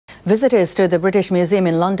Visitors to the British Museum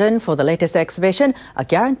in London for the latest exhibition are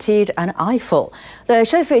guaranteed an eyeful. The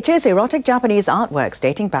show features erotic Japanese artworks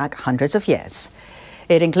dating back hundreds of years.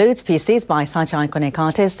 It includes pieces by such iconic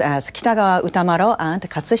artists as Kitagawa Utamaro and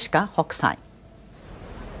Katsushika Hokusai.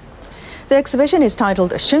 The exhibition is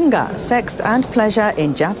titled Shunga, Sex and Pleasure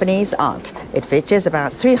in Japanese Art. It features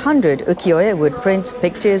about 300 ukiyo-e wood prints,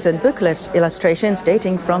 pictures and booklet illustrations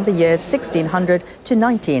dating from the years 1600 to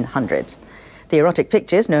 1900. The erotic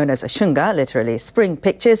pictures, known as shunga, literally spring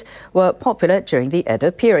pictures, were popular during the Edo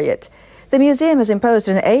period. The museum has imposed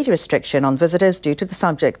an age restriction on visitors due to the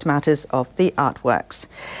subject matters of the artworks.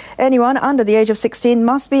 Anyone under the age of 16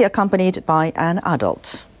 must be accompanied by an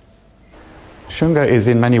adult. Shunga is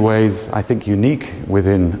in many ways, I think, unique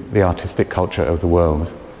within the artistic culture of the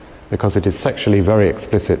world because it is sexually very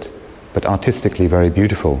explicit but artistically very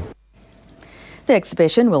beautiful. The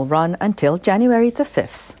exhibition will run until January the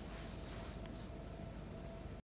 5th.